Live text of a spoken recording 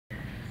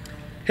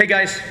Hey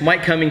guys,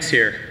 Mike Cummings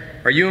here.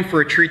 Are you in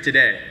for a treat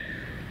today?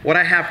 What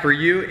I have for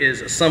you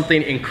is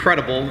something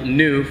incredible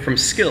new from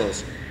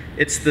Skills.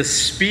 It's the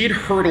Speed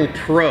Hurdle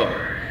Pro.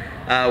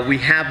 We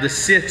have the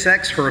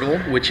 6X hurdle,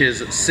 which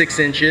is 6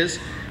 inches,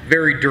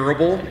 very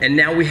durable, and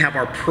now we have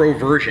our Pro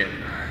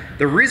version.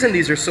 The reason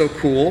these are so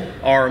cool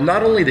are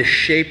not only the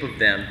shape of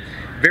them,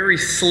 very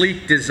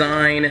sleek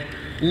design,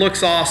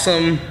 looks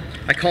awesome.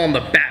 I call them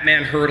the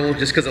Batman hurdle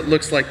just because it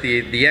looks like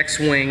the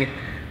X-Wing.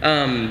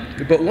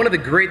 But one of the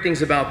great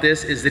things about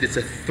this is that it's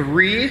a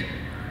 3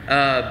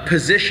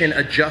 position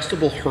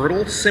adjustable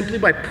hurdle simply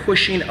by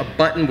pushing a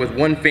button with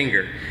one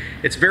finger.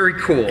 It's very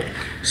cool.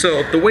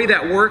 So the way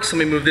that works, let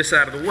me move this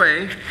out of the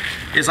way,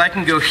 is I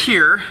can go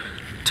here,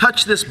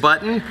 touch this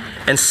button,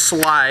 and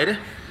slide.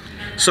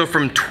 So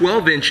from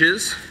 12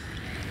 inches,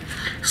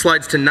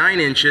 slides to 9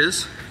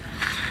 inches,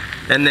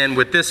 and then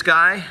with this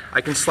guy,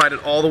 I can slide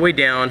it all the way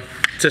down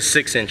to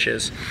 6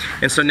 inches.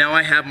 And so now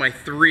I have my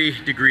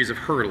 3 degrees of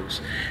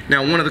hurdles.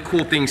 Now one of the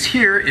cool things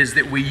here is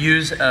that we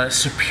use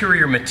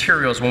superior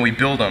materials when we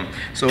build them.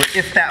 So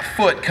if that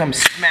foot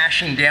comes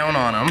smashing down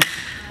on them,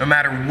 no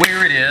matter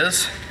where it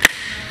is,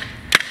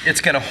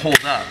 it's gonna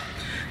hold up.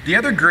 The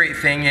other great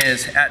thing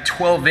is at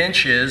 12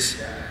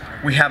 inches,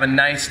 we have a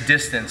nice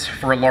distance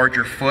for a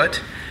larger foot,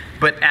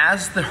 but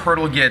as the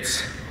hurdle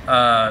gets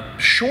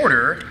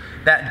shorter,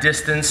 that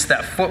distance,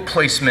 that foot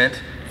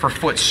placement for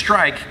foot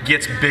strike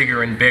gets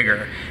bigger and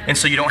bigger, and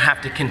so you don't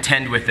have to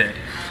contend with it.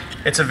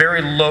 It's a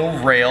very low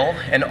rail,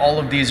 and all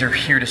of these are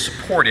here to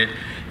support it.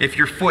 If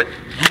your foot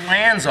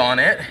lands on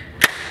it,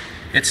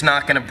 it's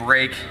not gonna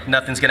break,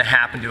 nothing's gonna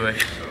happen to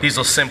it. These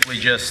will simply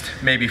just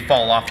maybe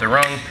fall off the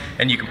rung,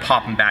 and you can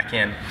pop them back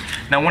in.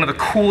 Now one of the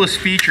coolest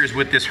features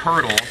with this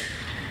hurdle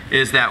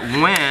is that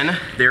when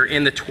they're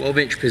in the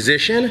 12-inch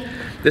position,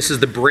 this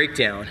is the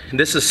breakdown. And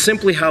this is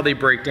simply how they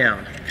break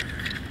down.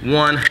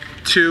 1,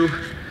 2,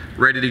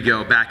 ready to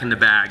go, back in the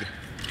bag.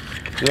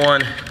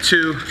 1,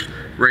 2,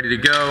 ready to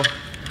go.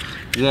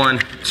 1,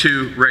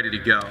 2, ready to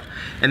go.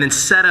 And then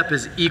setup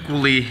is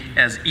equally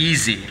as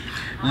easy.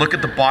 Look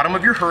at the bottom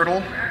of your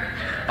hurdle,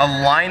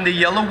 align the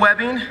yellow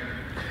webbing,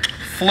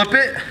 flip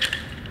it,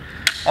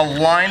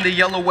 align the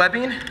yellow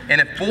webbing, and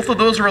if both of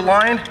those are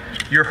aligned,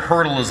 your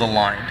hurdle is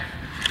aligned.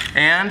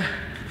 And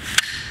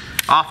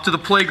off to the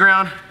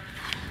playground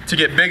to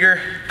get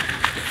bigger,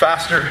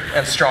 faster,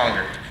 and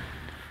stronger.